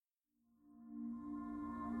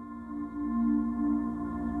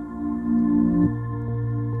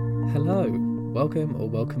Hello,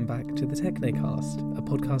 welcome back to the Technocast, a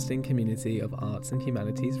podcasting community of arts and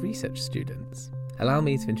humanities research students. Allow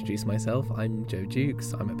me to introduce myself. I'm Joe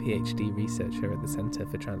Jukes. I'm a PhD researcher at the Centre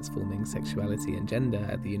for Transforming Sexuality and Gender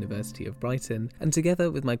at the University of Brighton, and together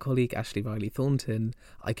with my colleague Ashley Riley Thornton,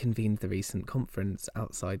 I convened the recent conference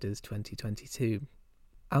Outsiders 2022.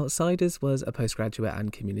 Outsiders was a postgraduate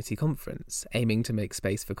and community conference aiming to make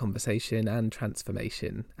space for conversation and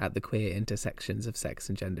transformation at the queer intersections of sex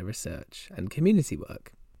and gender research and community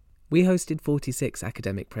work. We hosted 46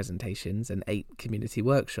 academic presentations and 8 community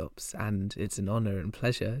workshops, and it's an honour and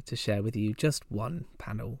pleasure to share with you just one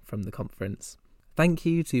panel from the conference. Thank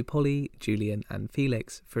you to Polly, Julian and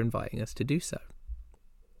Felix for inviting us to do so.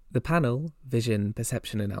 The panel, Vision,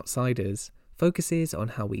 Perception and Outsiders, focuses on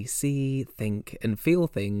how we see, think and feel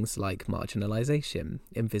things like marginalisation,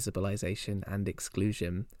 invisibilisation and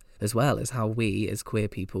exclusion, as well as how we as queer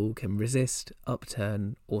people can resist,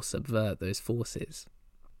 upturn or subvert those forces.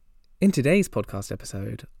 In today's podcast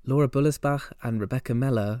episode, Laura Bullersbach and Rebecca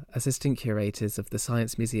Meller, assistant curators of the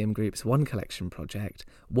Science Museum Group's One Collection project,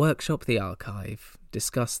 workshop the archive,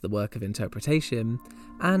 discuss the work of interpretation,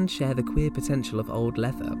 and share the queer potential of old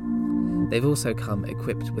leather. They've also come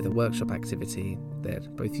equipped with a workshop activity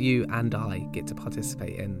that both you and I get to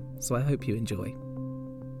participate in, so I hope you enjoy.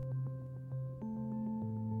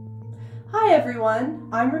 Hi everyone,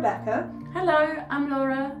 I'm Rebecca. Hello, I'm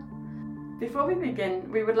Laura. Before we begin,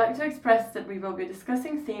 we would like to express that we will be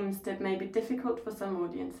discussing themes that may be difficult for some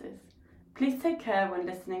audiences. Please take care when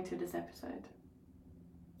listening to this episode.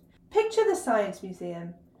 Picture the Science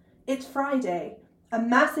Museum. It's Friday. A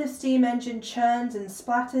massive steam engine churns and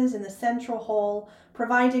splatters in the central hall,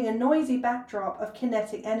 providing a noisy backdrop of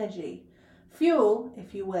kinetic energy. Fuel,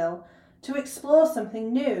 if you will, to explore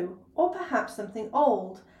something new, or perhaps something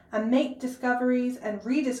old, and make discoveries and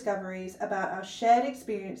rediscoveries about our shared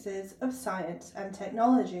experiences of science and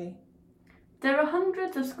technology. There are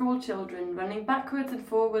hundreds of school children running backwards and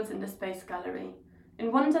forwards in the Space Gallery.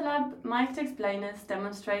 In Wonderlab, mic'd explainers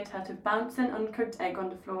demonstrate how to bounce an uncooked egg on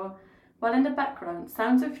the floor, while in the background,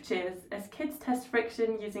 sounds of cheers as kids test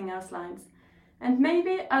friction using our slides. And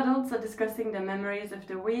maybe adults are discussing their memories of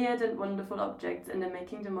the weird and wonderful objects in the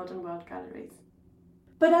Making the Modern World galleries.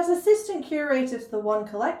 But as assistant curator to the One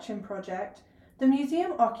Collection project, the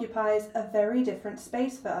museum occupies a very different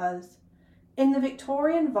space for us. In the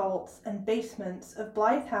Victorian vaults and basements of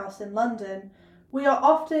Blythe House in London, we are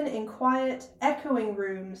often in quiet, echoing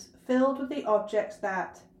rooms filled with the objects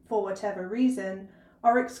that, for whatever reason,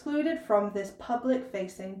 are excluded from this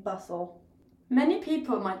public-facing bustle. Many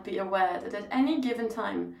people might be aware that at any given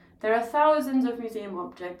time, there are thousands of museum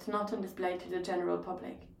objects not on display to the general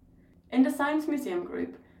public. In the Science Museum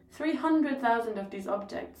Group, 300,000 of these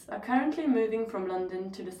objects are currently moving from London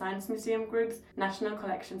to the Science Museum Group's National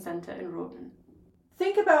Collection Centre in Rawdon.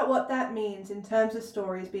 Think about what that means in terms of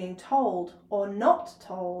stories being told or not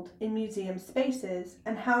told in museum spaces,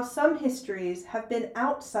 and how some histories have been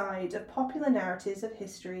outside of popular narratives of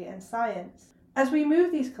history and science. As we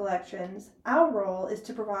move these collections, our role is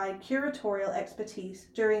to provide curatorial expertise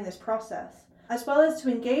during this process, as well as to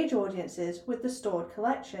engage audiences with the stored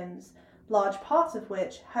collections, large parts of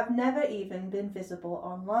which have never even been visible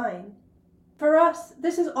online. For us,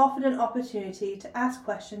 this is often an opportunity to ask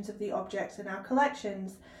questions of the objects in our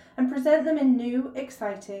collections and present them in new,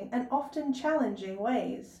 exciting, and often challenging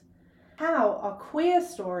ways. How are queer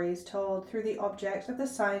stories told through the objects of the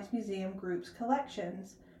Science Museum Group's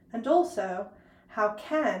collections? And also, how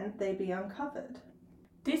can they be uncovered?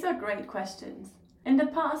 These are great questions. In the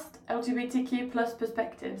past, LGBTQ+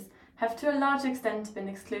 perspectives have to a large extent been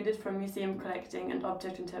excluded from museum collecting and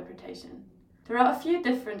object interpretation. There are a few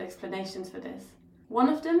different explanations for this. One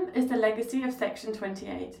of them is the legacy of Section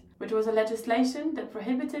 28, which was a legislation that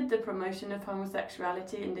prohibited the promotion of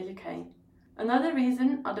homosexuality in the UK. Another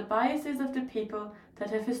reason are the biases of the people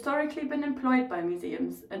that have historically been employed by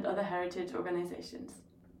museums and other heritage organisations.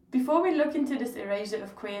 Before we look into this erasure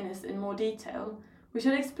of queerness in more detail, we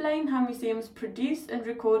should explain how museums produce and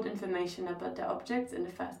record information about their objects in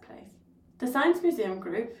the first place. The Science Museum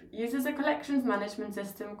Group uses a collections management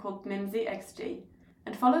system called MIMSI-XG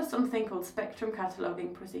and follows something called spectrum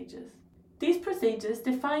cataloguing procedures. These procedures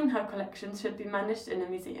define how collections should be managed in a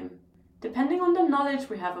museum. Depending on the knowledge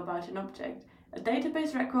we have about an object, a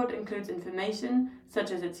database record includes information such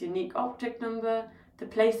as its unique object number, the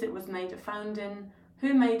place it was made or found in,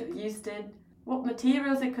 who made or used it, what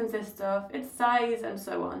materials it consists of, its size, and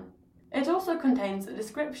so on. It also contains a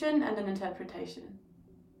description and an interpretation.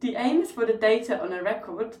 The aim is for the data on a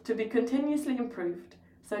record to be continuously improved,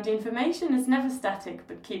 so the information is never static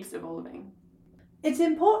but keeps evolving. It's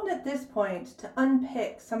important at this point to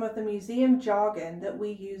unpick some of the museum jargon that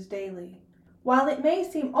we use daily. While it may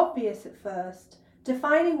seem obvious at first,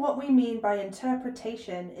 defining what we mean by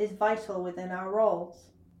interpretation is vital within our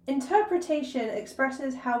roles. Interpretation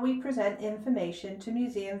expresses how we present information to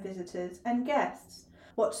museum visitors and guests,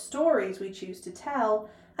 what stories we choose to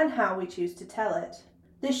tell, and how we choose to tell it.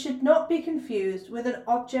 This should not be confused with an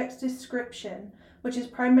object's description, which is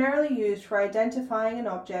primarily used for identifying an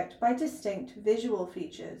object by distinct visual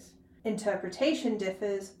features. Interpretation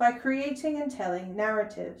differs by creating and telling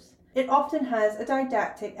narratives. It often has a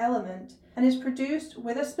didactic element and is produced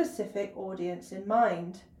with a specific audience in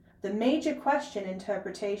mind. The major question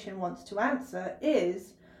interpretation wants to answer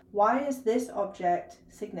is, why is this object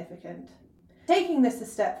significant? Taking this a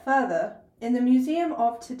step further, in the museum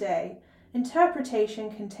of today,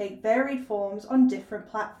 interpretation can take varied forms on different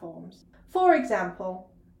platforms. For example,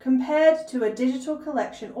 compared to a digital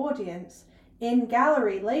collection audience,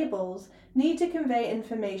 in-gallery labels need to convey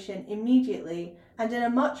information immediately and in a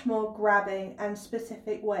much more grabbing and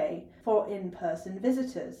specific way for in-person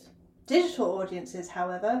visitors. Digital audiences,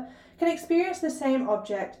 however, can experience the same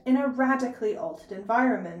object in a radically altered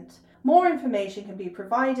environment. More information can be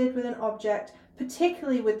provided with an object,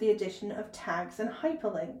 particularly with the addition of tags and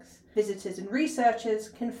hyperlinks. Visitors and researchers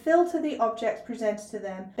can filter the objects presented to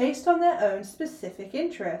them based on their own specific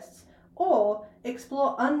interests, or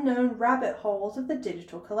explore unknown rabbit holes of the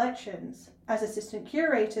digital collections. As assistant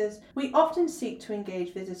curators, we often seek to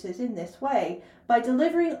engage visitors in this way by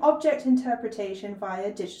delivering object interpretation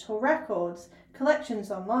via digital records, collections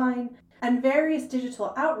online, and various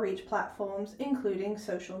digital outreach platforms, including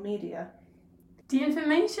social media. The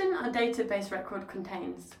information a database record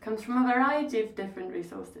contains comes from a variety of different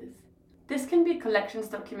resources. This can be collections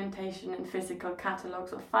documentation in physical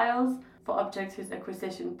catalogues or files for objects whose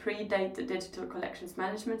acquisition predate the digital collections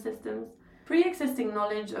management systems, pre-existing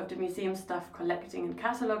knowledge of the museum staff collecting and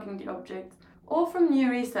cataloguing the objects, or from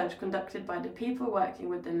new research conducted by the people working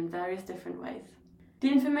with them in various different ways.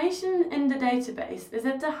 The information in the database is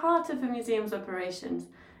at the heart of a museum's operations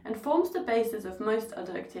and forms the basis of most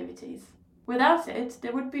other activities. Without it,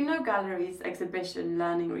 there would be no galleries, exhibition,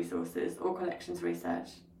 learning resources, or collections research.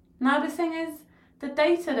 Now the thing is, the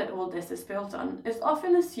data that all this is built on is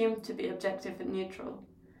often assumed to be objective and neutral.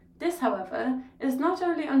 This, however, is not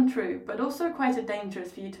only untrue, but also quite a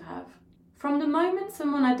dangerous view to have. From the moment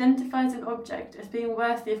someone identifies an object as being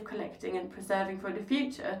worthy of collecting and preserving for the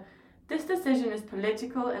future, this decision is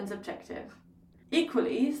political and subjective.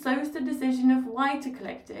 Equally, so is the decision of why to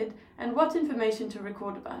collect it and what information to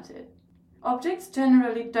record about it. Objects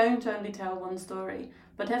generally don't only tell one story,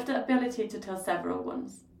 but have the ability to tell several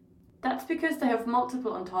ones. That's because they have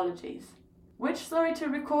multiple ontologies. Which story to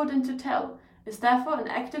record and to tell is therefore an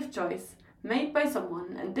active choice made by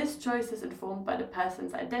someone, and this choice is informed by the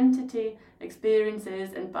person's identity,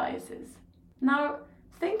 experiences, and biases. Now,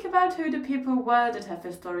 think about who the people were that have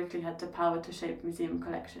historically had the power to shape museum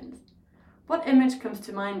collections. What image comes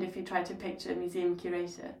to mind if you try to picture a museum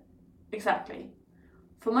curator? Exactly.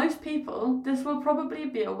 For most people, this will probably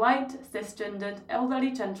be a white, cisgendered,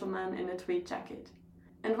 elderly gentleman in a tweed jacket.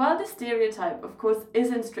 And while this stereotype, of course,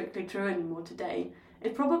 isn't strictly true anymore today,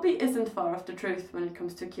 it probably isn't far off the truth when it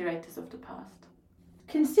comes to curators of the past.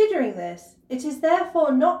 Considering this, it is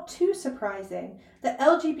therefore not too surprising that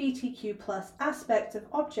LGBTQ+ aspects of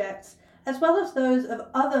objects, as well as those of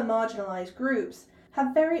other marginalised groups,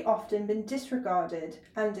 have very often been disregarded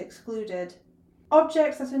and excluded.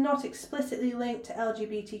 Objects that are not explicitly linked to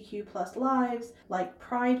LGBTQ+ lives, like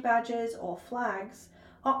pride badges or flags,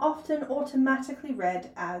 are often automatically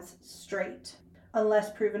read as straight.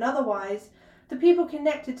 Unless proven otherwise, the people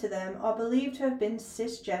connected to them are believed to have been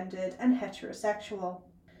cisgendered and heterosexual.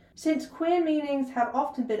 Since queer meanings have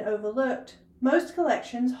often been overlooked, most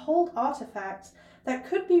collections hold artifacts that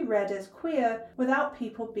could be read as queer without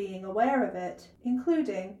people being aware of it,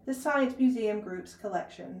 including the Science Museum Group's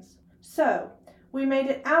collections. So, we made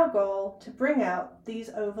it our goal to bring out these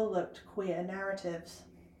overlooked queer narratives.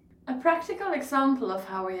 A practical example of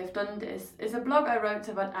how we have done this is a blog I wrote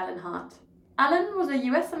about Alan Hart. Alan was a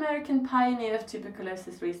US-American pioneer of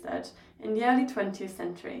tuberculosis research in the early 20th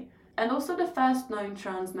century, and also the first known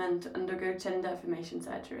trans man to undergo gender affirmation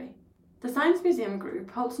surgery. The Science Museum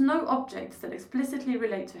Group holds no objects that explicitly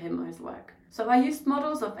relate to him or his work, so I used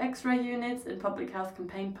models of X-ray units and public health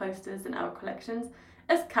campaign posters in our collections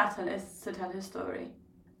as catalysts to tell his story.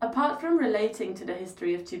 Apart from relating to the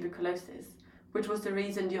history of tuberculosis, which was the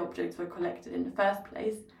reason the objects were collected in the first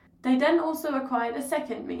place, they then also acquired a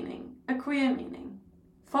second meaning, a queer meaning.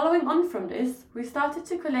 Following on from this, we started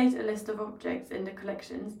to collate a list of objects in the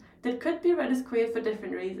collections that could be read as queer for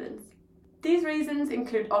different reasons. These reasons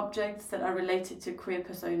include objects that are related to queer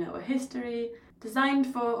persona or history, designed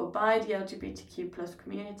for or by the LGBTQ+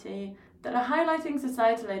 community, that are highlighting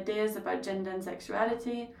societal ideas about gender and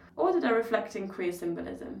sexuality, or that are reflecting queer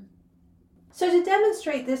symbolism. So to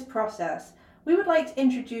demonstrate this process, we would like to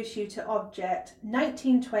introduce you to object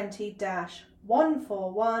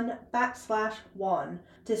 1920-141/1,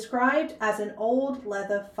 described as an old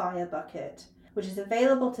leather fire bucket, which is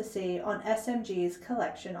available to see on SMG's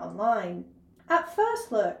collection online. At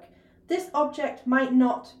first look, this object might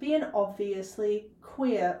not be an obviously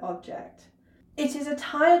queer object. It is a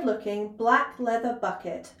tired-looking black leather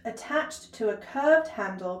bucket attached to a curved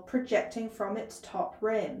handle projecting from its top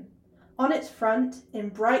rim. On its front, in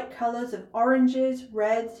bright colours of oranges,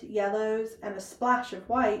 reds, yellows, and a splash of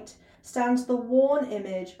white, stands the worn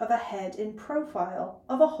image of a head in profile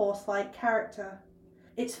of a horse-like character.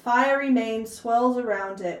 Its fiery mane swirls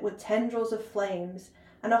around it with tendrils of flames,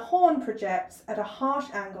 and a horn projects at a harsh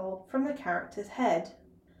angle from the character's head.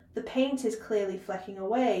 The paint is clearly flecking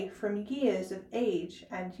away from years of age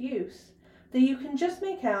and use, though you can just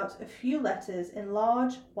make out a few letters in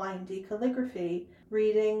large, windy calligraphy,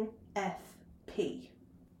 reading FP.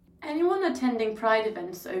 Anyone attending Pride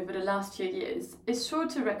events over the last few years is sure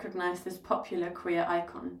to recognise this popular queer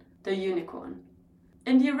icon, the unicorn.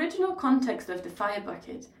 In the original context of the fire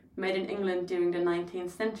bucket, made in England during the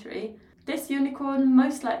 19th century, this unicorn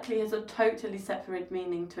most likely has a totally separate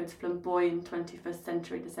meaning to its flamboyant 21st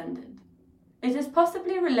century descendant. It is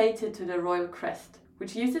possibly related to the royal crest,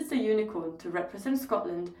 which uses the unicorn to represent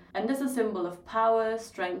Scotland and as a symbol of power,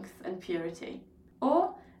 strength and purity.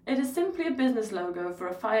 Or it is simply a business logo for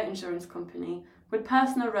a fire insurance company with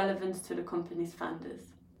personal relevance to the company's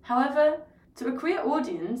founders. However, to a queer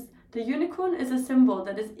audience, the unicorn is a symbol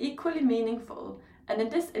that is equally meaningful and in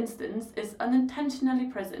this instance is unintentionally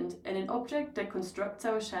present in an object that constructs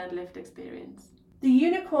our shared lived experience. The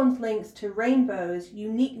unicorn's links to rainbows,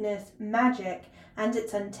 uniqueness, magic, and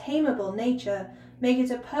its untamable nature make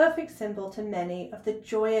it a perfect symbol to many of the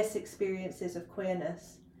joyous experiences of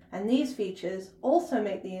queerness. And these features also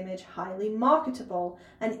make the image highly marketable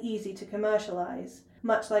and easy to commercialise,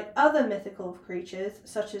 much like other mythical creatures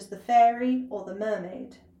such as the fairy or the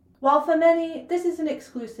mermaid. While for many this is an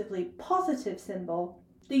exclusively positive symbol,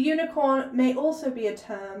 the unicorn may also be a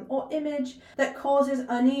term or image that causes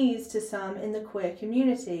unease to some in the queer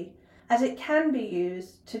community, as it can be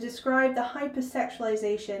used to describe the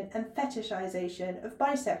hypersexualization and fetishization of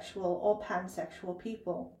bisexual or pansexual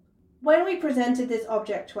people. When we presented this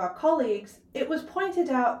object to our colleagues, it was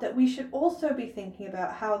pointed out that we should also be thinking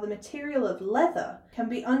about how the material of leather can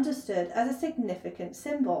be understood as a significant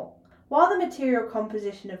symbol. While the material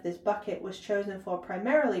composition of this bucket was chosen for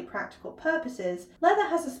primarily practical purposes, leather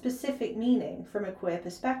has a specific meaning from a queer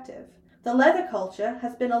perspective. The leather culture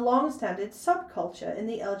has been a long-standing subculture in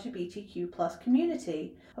the LGBTQ+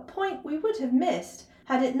 community, a point we would have missed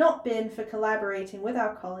had it not been for collaborating with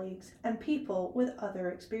our colleagues and people with other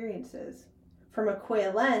experiences. From a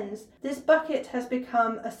queer lens, this bucket has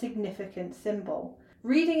become a significant symbol.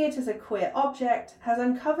 Reading it as a queer object has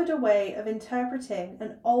uncovered a way of interpreting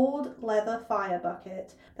an old leather fire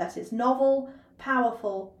bucket that is novel,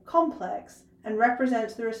 powerful, complex, and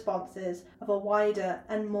represents the responses of a wider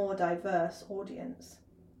and more diverse audience.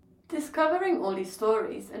 Discovering all these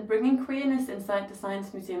stories and bringing queerness inside the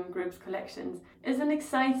Science Museum Group's collections is an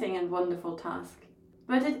exciting and wonderful task.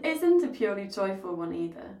 But it isn't a purely joyful one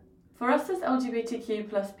either. For us as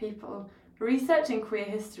LGBTQ+ people, researching queer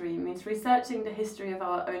history means researching the history of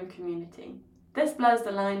our own community. This blurs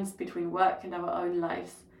the lines between work and our own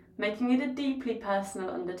lives, making it a deeply personal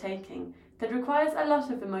undertaking that requires a lot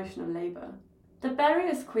of emotional labour. The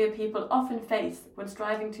barriers queer people often face when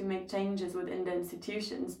striving to make changes within their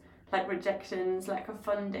institutions, like rejections, lack of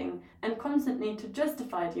funding, and constant need to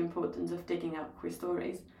justify the importance of digging out queer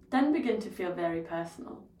stories, then begin to feel very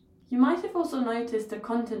personal. You might have also noticed the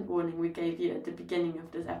content warning we gave you at the beginning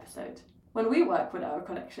of this episode. When we work with our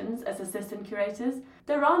collections as assistant curators,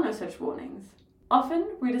 there are no such warnings. Often,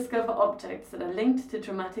 we discover objects that are linked to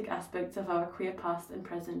traumatic aspects of our queer past and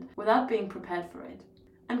present without being prepared for it.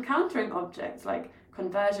 Encountering objects like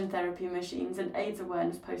conversion therapy machines and AIDS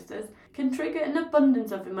awareness posters can trigger an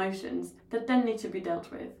abundance of emotions that then need to be dealt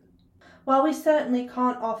with. While we certainly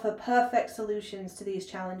can't offer perfect solutions to these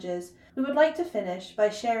challenges, we would like to finish by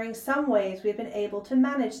sharing some ways we've been able to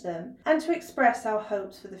manage them and to express our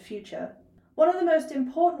hopes for the future. One of the most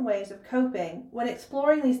important ways of coping when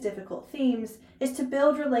exploring these difficult themes is to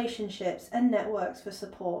build relationships and networks for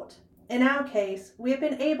support. In our case, we have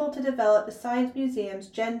been able to develop the Science Museum's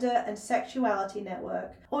Gender and Sexuality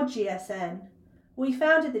Network, or GSN. We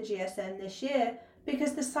founded the GSN this year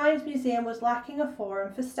because the Science Museum was lacking a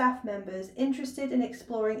forum for staff members interested in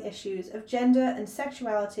exploring issues of gender and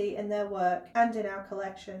sexuality in their work and in our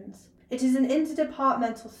collections. It is an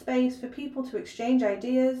interdepartmental space for people to exchange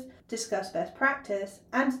ideas, discuss best practice,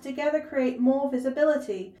 and together create more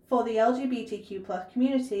visibility for the LGBTQ+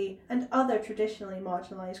 community and other traditionally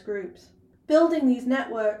marginalized groups. Building these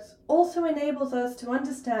networks also enables us to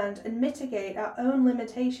understand and mitigate our own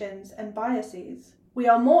limitations and biases. We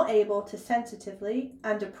are more able to sensitively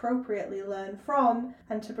and appropriately learn from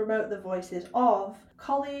and to promote the voices of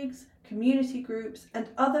colleagues, community groups, and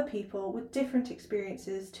other people with different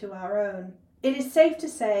experiences to our own. It is safe to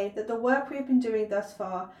say that the work we have been doing thus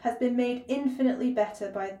far has been made infinitely better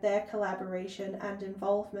by their collaboration and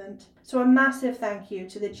involvement. So a massive thank you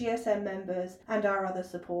to the GSM members and our other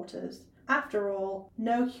supporters. After all,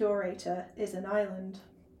 no curator is an island.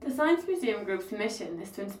 The Science Museum Group's mission is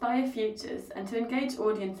to inspire futures and to engage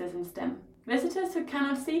audiences in STEM. Visitors who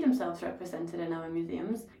cannot see themselves represented in our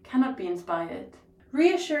museums cannot be inspired.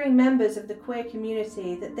 Reassuring members of the queer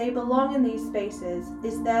community that they belong in these spaces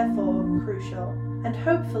is therefore crucial, and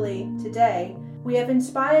hopefully today we have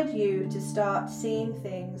inspired you to start seeing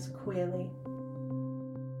things queerly.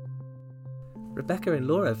 Rebecca and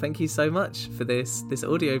Laura, thank you so much for this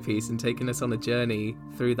audio piece and taking us on a journey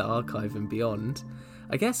through the archive and beyond.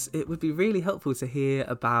 I guess it would be really helpful to hear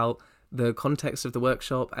about the context of the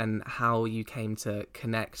workshop and how you came to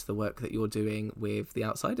connect the work that you're doing with the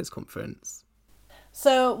Outsiders Conference.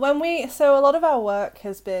 So a lot of our work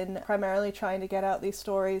has been primarily trying to get out these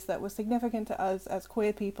stories that were significant to us as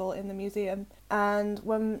queer people in the museum. And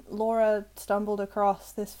when Laura stumbled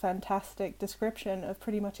across this fantastic description of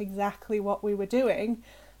pretty much exactly what we were doing,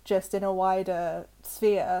 just in a wider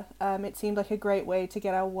sphere, it seemed like a great way to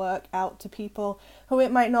get our work out to people who it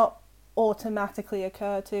might not automatically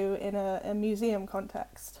occur to in a museum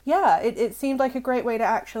context. Yeah, it seemed like a great way to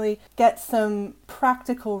actually get some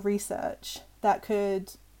practical research that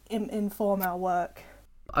could inform our work.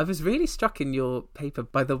 I was really struck in your paper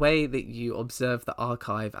by the way that you observe the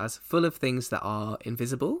archive as full of things that are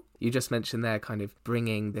invisible. You just mentioned there kind of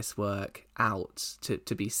bringing this work out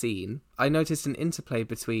to be seen. I noticed an interplay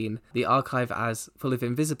between the archive as full of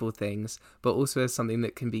invisible things, but also as something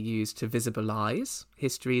that can be used to visibilize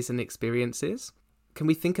histories and experiences. Can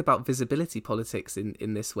we think about visibility politics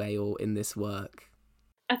in this way or in this work?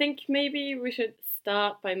 I think maybe we should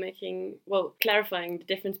start by clarifying the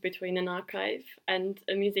difference between an archive and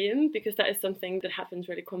a museum, because that is something that happens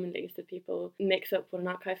really commonly, is that people mix up what an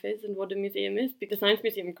archive is and what a museum is. Because the Science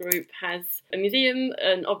Museum Group has a museum,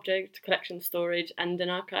 an object collection storage, and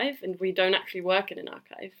an archive, and we don't actually work in an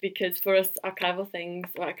archive, because for us archival things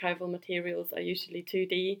or archival materials are usually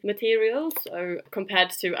 2D materials, so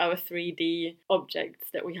compared to our 3D objects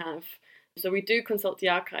that we have. So we do consult the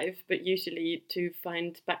archive, but usually to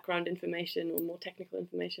find background information or more technical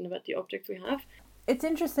information about the objects we have. It's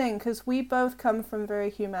interesting because we both come from very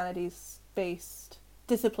humanities-based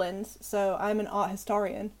disciplines. So I'm an art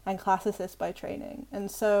historian and classicist by training. And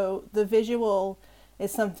so the visual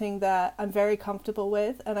is something that I'm very comfortable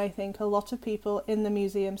with. And I think a lot of people in the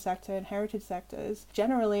museum sector and heritage sectors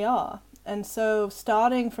generally are. And so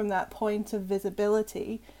starting from that point of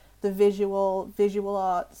visibility, the visual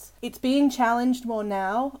arts, it's being challenged more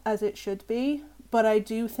now, as it should be, but I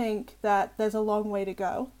do think that there's a long way to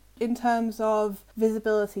go. In terms of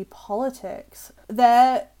visibility politics,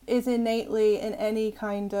 there is innately in any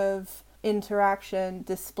kind of interaction,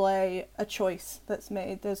 display, a choice that's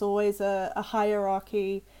made. There's always a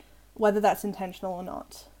hierarchy, whether that's intentional or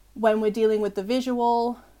not. When we're dealing with the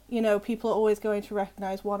visual, people are always going to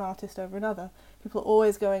recognize one artist over another. People are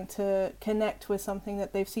always going to connect with something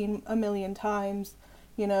that they've seen a million times,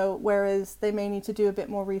 whereas they may need to do a bit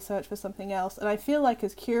more research for something else. And I feel like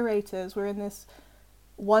as curators, we're in this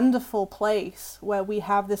wonderful place where we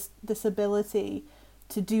have this ability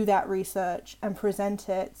to do that research and present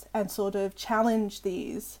it and sort of challenge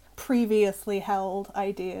these previously held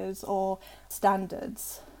ideas or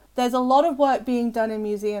standards. There's a lot of work being done in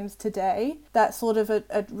museums today that's sort of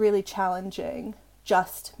a really challenging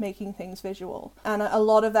just making things visual. And a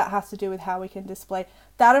lot of that has to do with how we can display.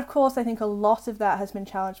 That, of course, I think a lot of that has been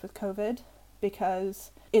challenged with COVID,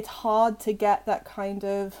 because it's hard to get that kind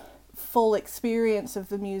of full experience of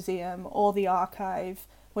the museum or the archive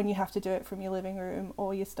when you have to do it from your living room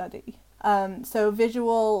or your study. So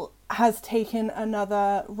visual has taken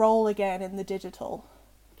another role again in the digital.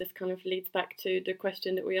 This kind of leads back to the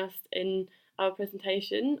question that we asked in our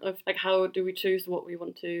presentation of how do we choose what we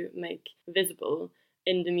want to make visible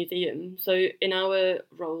in the museum. So in our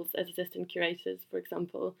roles as assistant curators, for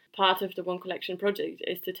example, part of the One Collection project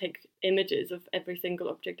is to take images of every single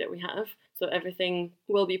object that we have. So everything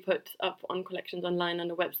will be put up on Collections Online on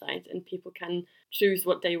the website, and people can choose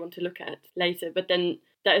what they want to look at later. But then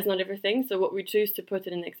that is not everything. So what we choose to put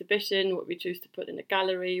in an exhibition, what we choose to put in a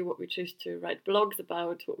gallery, what we choose to write blogs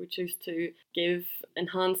about, what we choose to give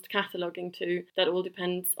enhanced cataloguing to, that all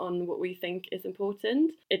depends on what we think is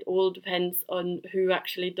important. It all depends on who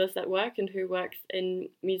actually does that work and who works in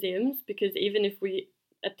museums, because even if we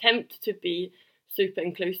attempt to be super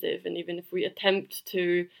inclusive, and even if we attempt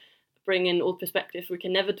to bring in all perspectives, we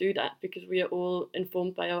can never do that because we are all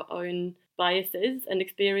informed by our own biases and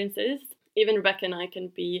experiences. Even Rebecca and I can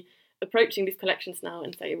be approaching these collections now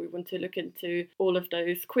and say we want to look into all of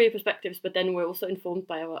those queer perspectives, but then we're also informed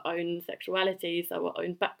by our own sexualities, our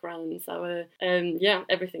own backgrounds, our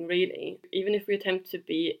everything really. Even if we attempt to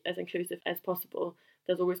be as inclusive as possible,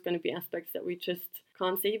 there's always going to be aspects that we just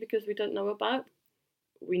can't see because we don't know about.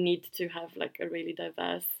 We need to have like a really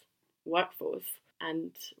diverse workforce,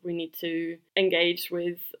 and we need to engage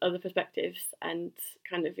with other perspectives and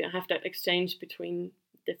kind of have that exchange between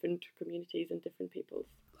different communities and different peoples.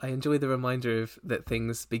 I enjoy the reminder of that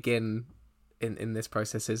things begin in this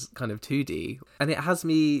process as kind of 2D, and it has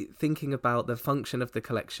me thinking about the function of the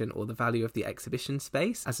collection or the value of the exhibition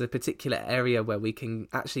space as a particular area where we can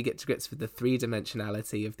actually get to grips with the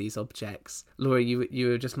three-dimensionality of these objects. Laura, you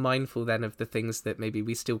were just mindful then of the things that maybe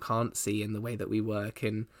we still can't see in the way that we work,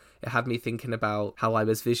 and it had me thinking about how I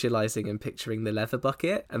was visualising and picturing the leather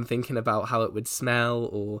bucket and thinking about how it would smell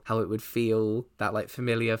or how it would feel, that like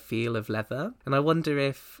familiar feel of leather. And I wonder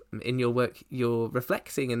if in your work you're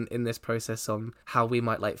reflecting in this process on how we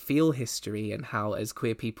might like feel history, and how as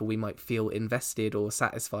queer people we might feel invested or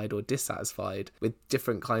satisfied or dissatisfied with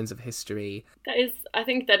different kinds of history. I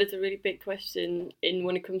think that is a really big question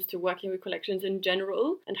when it comes to working with collections in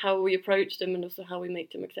general, and how we approach them and also how we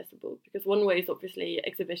make them accessible. Because one way is obviously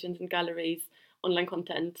exhibitions and galleries, online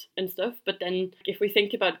content and stuff, but then if we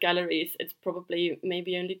think about galleries, it's probably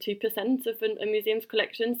maybe only 2% of a museum's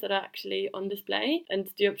collections that are actually on display, and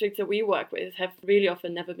the objects that we work with have really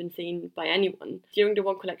often never been seen by anyone. During the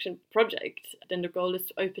One Collection project, then the goal is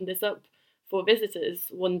to open this up for visitors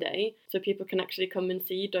one day, so people can actually come and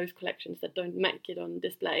see those collections that don't make it on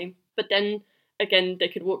display. But then again, they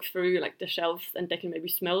could walk through like the shelves and they can maybe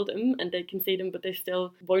smell them and they can see them, but they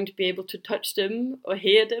still won't be able to touch them or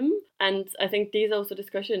hear them. And I think these are also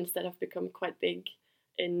discussions that have become quite big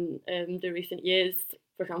in the recent years,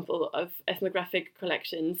 for example, of ethnographic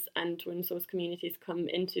collections and when source communities come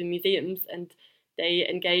into museums and they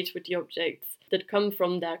engage with the objects that come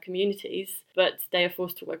from their communities, but they are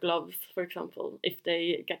forced to wear gloves, for example, if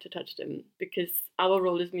they get to touch them, because our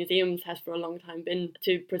role as museums has for a long time been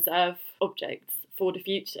to preserve objects for the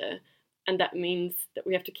future, and that means that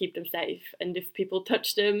we have to keep them safe. And if people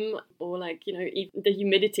touch them, or even the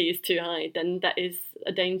humidity is too high, then that is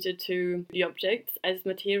a danger to the objects as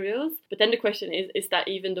materials. But then the question is that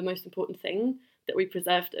even the most important thing, that we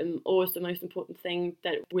preserve them, or is the most important thing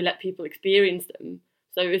that we let people experience them?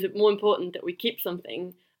 So is it more important that we keep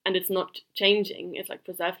something and it's not changing, it's like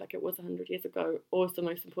preserved like it was 100 years ago, or is the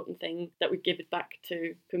most important thing that we give it back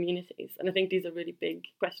to communities? And I think these are really big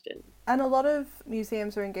questions. And a lot of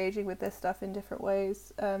museums are engaging with this stuff in different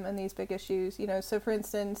ways, and these big issues, so for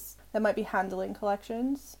instance, there might be handling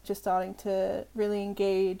collections, just starting to really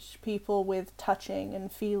engage people with touching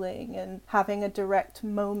and feeling and having a direct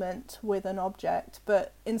moment with an object.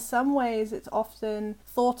 But in some ways it's often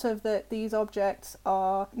thought of that these objects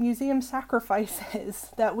are museum sacrifices,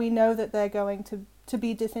 that we know that they're going to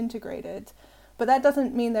be disintegrated. But that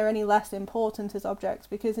doesn't mean they're any less important as objects,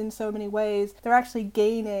 because in so many ways they're actually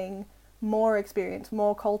gaining more experience,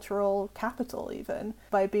 more cultural capital even,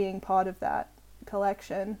 by being part of that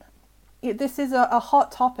collection. This is a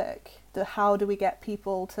hot topic, how do we get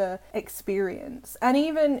people to experience? And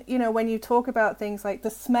even, when you talk about things like the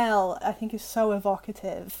smell, I think is so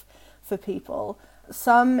evocative for people.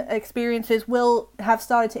 Some experiences will have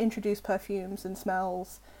started to introduce perfumes and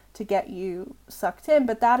smells to get you sucked in,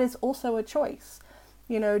 but that is also a choice.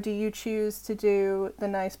 Do you choose to do the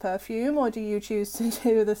nice perfume, or do you choose to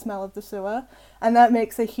do the smell of the sewer? And that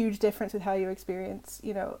makes a huge difference with how you experience,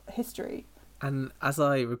 history. And as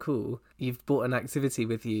I recall, you've brought an activity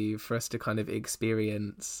with you for us to kind of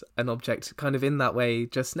experience an object kind of in that way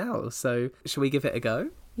just now. So shall we give it a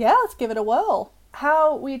go? Yeah, let's give it a whirl.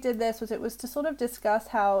 How we did this was to sort of discuss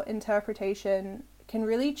how interpretation can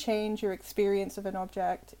really change your experience of an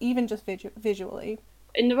object, even just visually.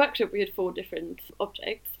 In the workshop, we had 4 different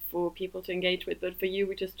objects for people to engage with, but for you,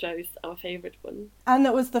 we just chose our favourite one. And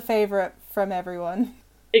that was the favourite from everyone.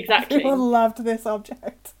 Exactly. Everyone loved this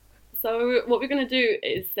object. So what we're going to do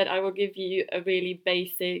is that I will give you a really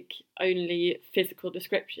basic, only physical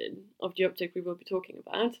description of the object we will be talking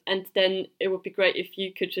about. And then it would be great if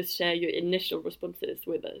you could just share your initial responses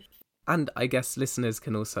with us. And I guess listeners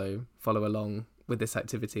can also follow along with this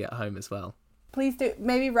activity at home as well. Please do.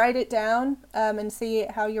 Maybe write it down and see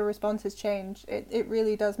how your responses change. It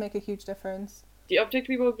really does make a huge difference. The object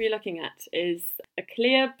we will be looking at is a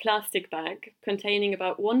clear plastic bag containing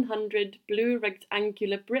about 100 blue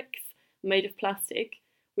rectangular bricks made of plastic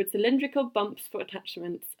with cylindrical bumps for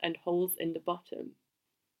attachments and holes in the bottom.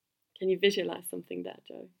 Can you visualize something there,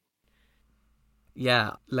 Joe?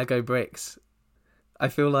 Yeah, Lego bricks. I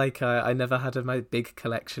feel like I never had a big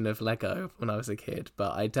collection of Lego when I was a kid,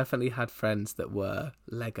 but I definitely had friends that were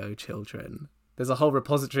Lego children. There's a whole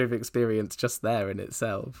repository of experience just there in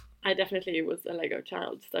itself. I definitely was a Lego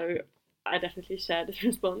child, so I definitely share this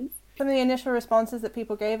response. Some of the initial responses that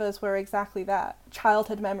people gave us were exactly that,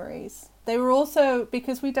 childhood memories. They were also,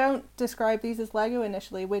 because we don't describe these as Lego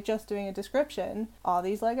initially, we're just doing a description. Are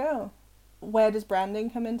these Lego? Where does branding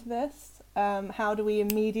come into this? How do we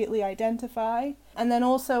immediately identify? And then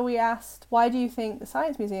also we asked, why do you think the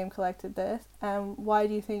Science Museum collected this? And why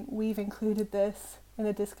do you think we've included this in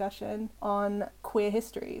a discussion on queer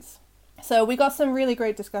histories? So we got some really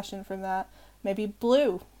great discussion from that. Maybe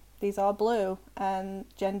blue. These are blue, and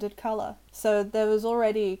gendered colour. So there was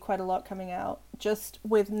already quite a lot coming out, just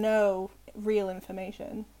with no real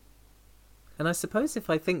information. And I suppose if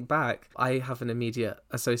I think back, I have an immediate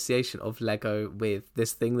association of Lego with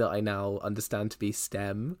this thing that I now understand to be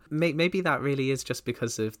STEM. Maybe that really is just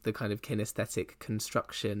because of the kind of kinesthetic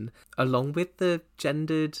construction, along with the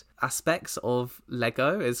gendered aspects of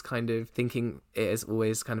Lego, as kind of thinking it is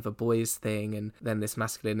always kind of a boys thing, and then this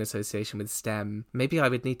masculine association with STEM. Maybe I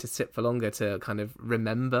would need to sit for longer to kind of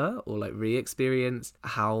remember or like re-experience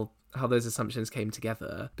how those assumptions came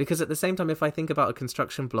together. Because at the same time, if I think about a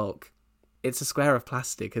construction block, it's a square of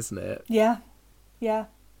plastic, isn't it? Yeah.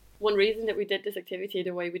 One reason that we did this activity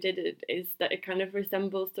the way we did it is that it kind of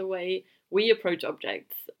resembles the way we approach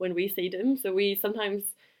objects when we see them. So sometimes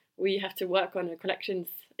we have to work on a collections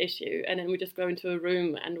issue, and then we just go into a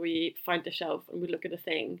room and we find the shelf and we look at a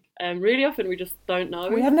thing. Really often we just don't know.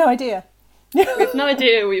 We have no idea. We have no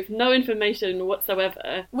idea, we have no information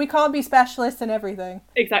whatsoever. We can't be specialists in everything.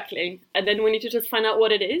 Exactly. And then we need to just find out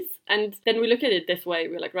what it is. And then we look at it this way.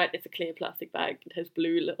 We're like, right, it's a clear plastic bag. It has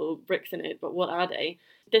blue little bricks in it, but what are they?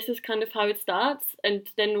 This is kind of how it starts. And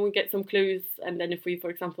then we get some clues. And then if we, for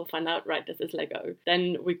example, find out, right, this is Lego,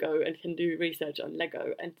 then we go and can do research on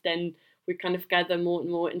Lego. And then we kind of gather more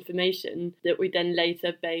and more information that we then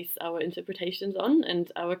later base our interpretations on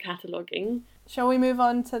and our cataloguing. Shall we move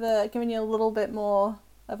on to giving you a little bit more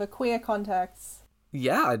of a queer context?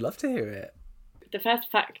 Yeah, I'd love to hear it. The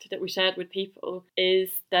first fact that we shared with people is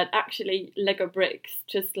that actually Lego bricks,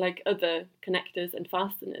 just like other connectors and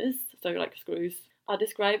fasteners, so like screws, are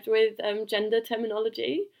described with gender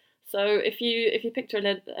terminology. So if you picture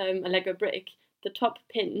a Lego brick, the top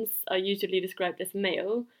pins are usually described as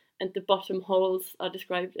male and the bottom holes are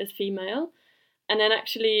described as female. And then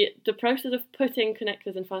actually the process of putting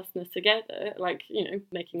connectors and fasteners together, like,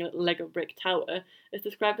 making a little Lego brick tower, is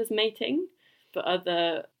described as mating. For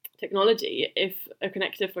other technology, if a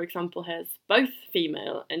connector, for example, has both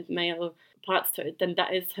female and male parts to it, then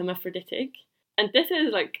that is hermaphroditic. And this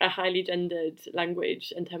is like a highly gendered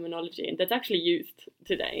language and terminology, and that's actually used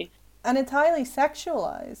today. And it's highly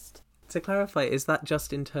sexualized. To clarify, is that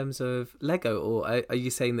just in terms of Lego, or are you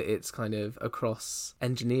saying that it's kind of across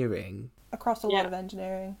engineering? Across a lot of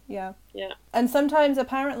engineering, yeah. Yeah. And sometimes,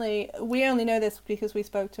 apparently, we only know this because we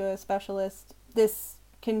spoke to a specialist, this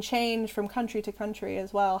can change from country to country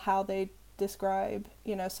as well, how they describe,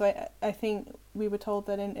 so I think we were told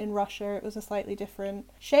that in Russia it was a slightly different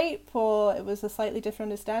shape, or it was a slightly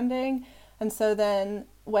different understanding, and so then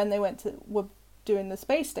when they were doing the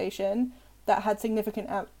space station, that had significant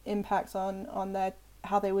impacts on their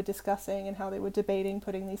how they were discussing and how they were debating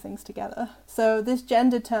putting these things together. So this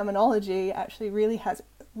gendered terminology actually really has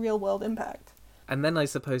real world impact. And then I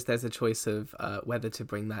suppose there's a choice of whether to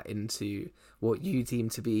bring that into what you deem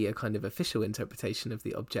to be a kind of official interpretation of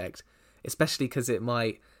the object, especially because it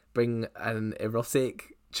might bring an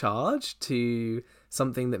erotic charge to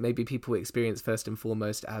something that maybe people experience first and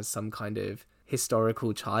foremost as some kind of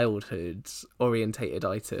historical childhood orientated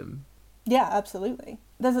item. Yeah, absolutely.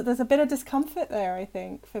 There's a bit of discomfort there, I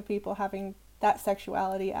think, for people having that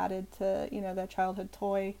sexuality added to, their childhood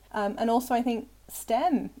toy. And also I think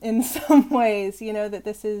STEM in some ways, that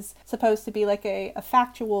this is supposed to be like a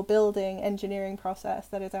factual building engineering process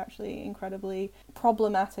that is actually incredibly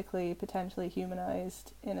problematically potentially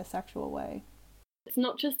humanized in a sexual way. It's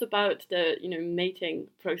not just about the, mating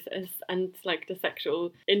process and like the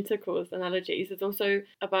sexual intercourse analogies. It's also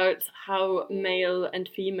about how male and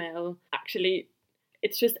female actually,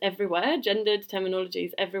 it's just everywhere. Gendered terminology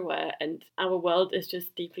is everywhere, and our world is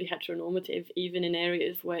just deeply heteronormative, even in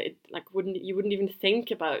areas where it you wouldn't even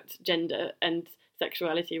think about gender and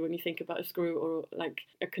sexuality when you think about a screw or like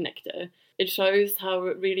a connector. It shows how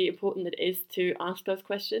really important it is to ask those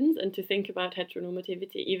questions and to think about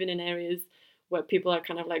heteronormativity, even in areas where people are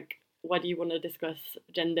kind of like, why do you want to discuss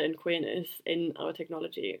gender and queerness in our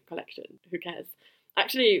technology collection? Who cares?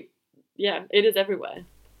 Actually, yeah, it is everywhere.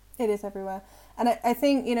 It is everywhere. And I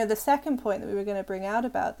think, the second point that we were going to bring out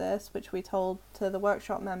about this, which we told to the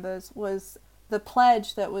workshop members, was the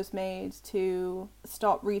pledge that was made to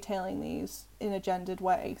stop retailing these in a gendered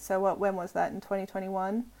way. So when was that? In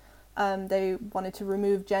 2021? They wanted to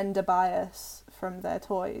remove gender bias from their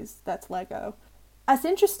toys. That's Lego. It's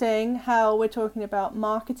interesting how we're talking about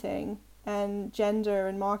marketing and gender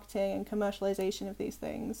and marketing and commercialization of these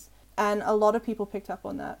things. And a lot of people picked up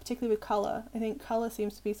on that, particularly with colour. I think colour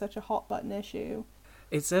seems to be such a hot button issue.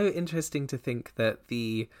 It's so interesting to think that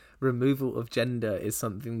the removal of gender is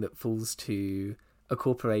something that falls to a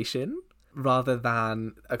corporation rather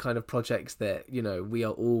than a kind of project that, we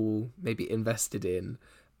are all maybe invested in.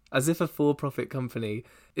 As if a for-profit company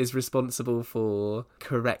is responsible for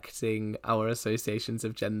correcting our associations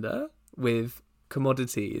of gender with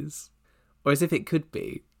commodities, or as if it could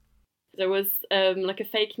be. There was like a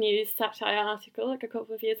fake news satire article like a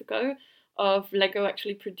couple of years ago of Lego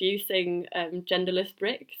actually producing genderless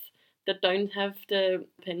bricks that don't have the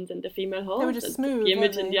pins and the female holes. They were just smooth. The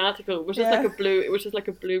image in the article was just like a blue. It was just like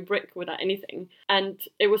a blue brick without anything, and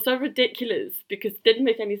it was so ridiculous because it didn't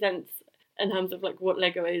make any sense in terms of like what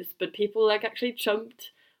Lego is, but people like actually jumped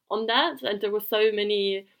on that, and there were so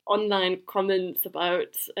many online comments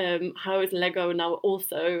about how is Lego now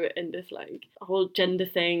also in this like whole gender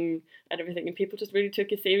thing and everything, and people just really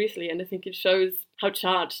took it seriously. And I think it shows how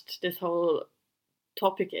charged this whole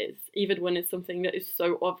topic is, even when it's something that is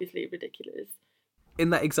so obviously ridiculous. In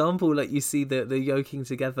that example, like, you see the yoking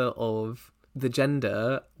together of the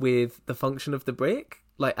gender with the function of the brick,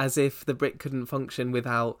 like as if the brick couldn't function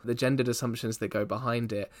without the gendered assumptions that go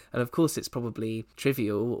behind it. And of course it's probably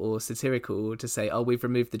trivial or satirical to say, oh, we've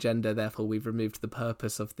removed the gender, therefore we've removed the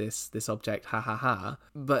purpose of this object, ha ha ha.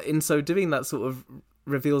 But in so doing, that sort of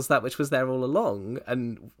reveals that which was there all along,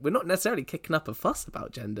 and we're not necessarily kicking up a fuss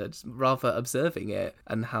about gender, just rather observing it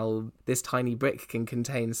and how this tiny brick can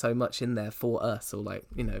contain so much in there for us, or like,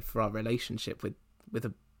 for our relationship with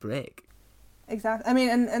a brick. Exactly. I mean,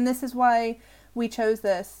 and this is why we chose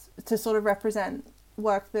this to sort of represent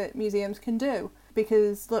work that museums can do,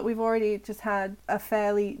 because look, we've already just had a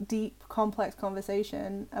fairly deep, complex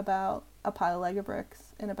conversation about a pile of Lego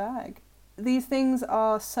bricks in a bag. These things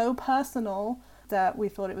are so personal that we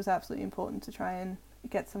thought it was absolutely important to try and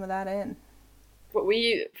get some of that in. What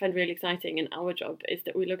we find really exciting in our job is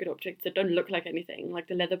that we look at objects that don't look like anything. Like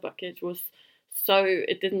the leather bucket was so,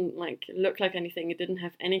 it didn't like look like anything. It didn't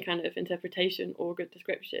have any kind of interpretation or good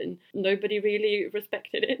description. Nobody really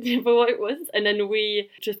respected it for what it was. And then we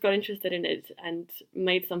just got interested in it and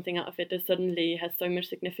made something out of it that suddenly has so much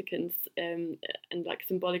significance and like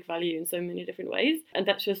symbolic value in so many different ways. And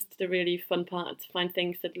that's just the really fun part, to find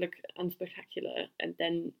things that look unspectacular and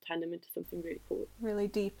then turn them into something really cool. Really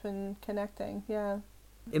deep and connecting, yeah.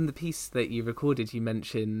 In the piece that you recorded, you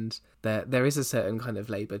mentioned that there is a certain kind of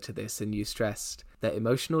labour to this, and you stressed the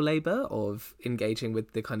emotional labour of engaging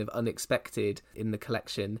with the kind of unexpected in the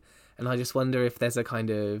collection. And I just wonder if there's a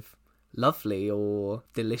kind of lovely or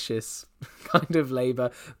delicious kind of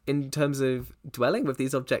labour in terms of dwelling with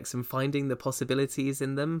these objects and finding the possibilities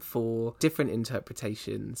in them for different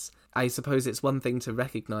interpretations. I suppose it's one thing to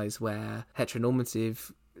recognise where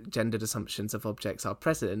heteronormative gendered assumptions of objects are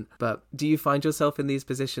present, but do you find yourself in these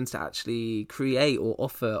positions to actually create or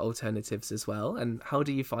offer alternatives as well? And how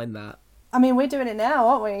do you find that? I mean, we're doing it now,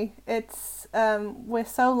 aren't we? It's we're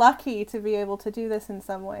so lucky to be able to do this in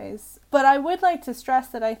some ways. But I would like to stress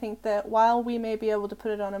that I think that while we may be able to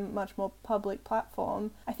put it on a much more public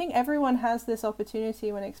platform, I think everyone has this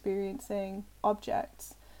opportunity when experiencing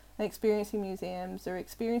objects. experiencing museums or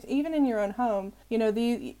even in your own home,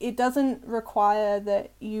 it doesn't require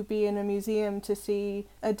that you be in a museum to see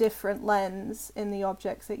a different lens in the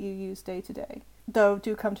objects that you use day to day. Though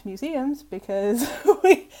do come to museums, because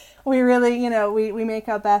we really, we make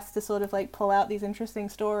our best to sort of like pull out these interesting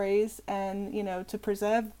stories and, to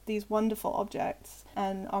preserve these wonderful objects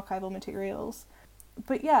and archival materials.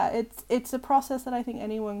 But yeah, it's a process that I think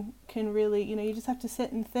anyone can really, you just have to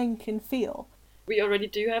sit and think and feel. We already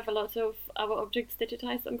do have a lot of our objects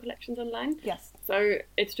digitized on Collections Online. Yes. So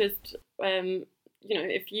it's just,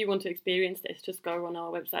 if you want to experience this, just go on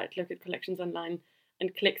our website, look at Collections Online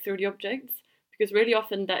and click through the objects. Because really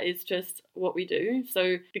often that is just what we do.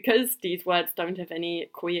 So because these words don't have any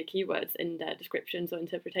queer keywords in their descriptions or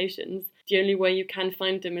interpretations, the only way you can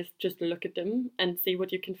find them is just look at them and see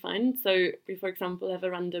what you can find. So we, for example, have a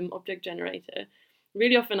random object generator.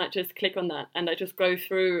 Really often I just click on that and I just go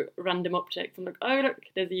through random objects. I'm like, oh, look,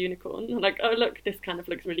 there's a unicorn. I'm like, oh, look, this kind of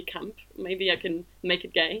looks really camp. Maybe I can make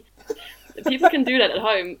it gay. People can do that at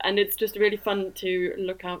home, and it's just really fun to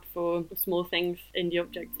look out for small things in the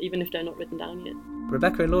objects, even if they're not written down yet.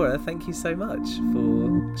 Rebecca and Laura, thank you so much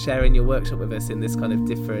for sharing your workshop with us in this kind of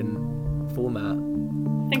different format.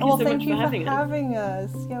 Thank you so much for having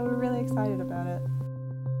us. Yeah, we're really excited about it.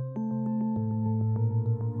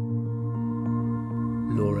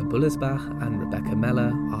 Laura Bullersbach and Rebecca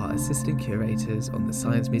Meller are assistant curators on the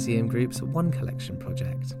Science Museum Group's One Collection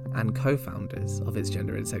project and co-founders of its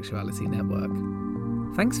Gender and Sexuality Network.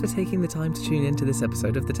 Thanks for taking the time to tune into this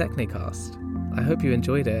episode of the Technicast. I hope you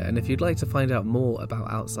enjoyed it, and if you'd like to find out more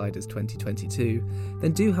about Outsiders 2022,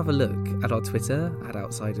 then do have a look at our Twitter at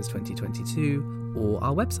Outsiders 2022 or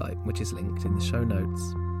our website, which is linked in the show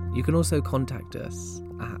notes. You can also contact us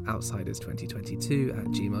at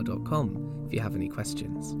outsiders2022@gmail.com if you have any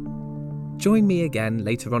questions. Join me again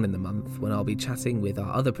later on in the month when I'll be chatting with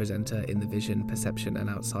our other presenter in the Vision, Perception and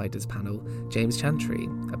Outsiders panel, James Chantry,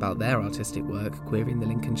 about their artistic work queering the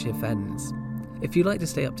Lincolnshire Fens. If you'd like to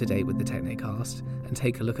stay up to date with the Technicast and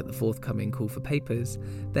take a look at the forthcoming call for papers,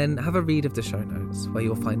 then have a read of the show notes where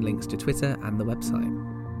you'll find links to Twitter and the website.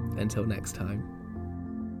 Until next time.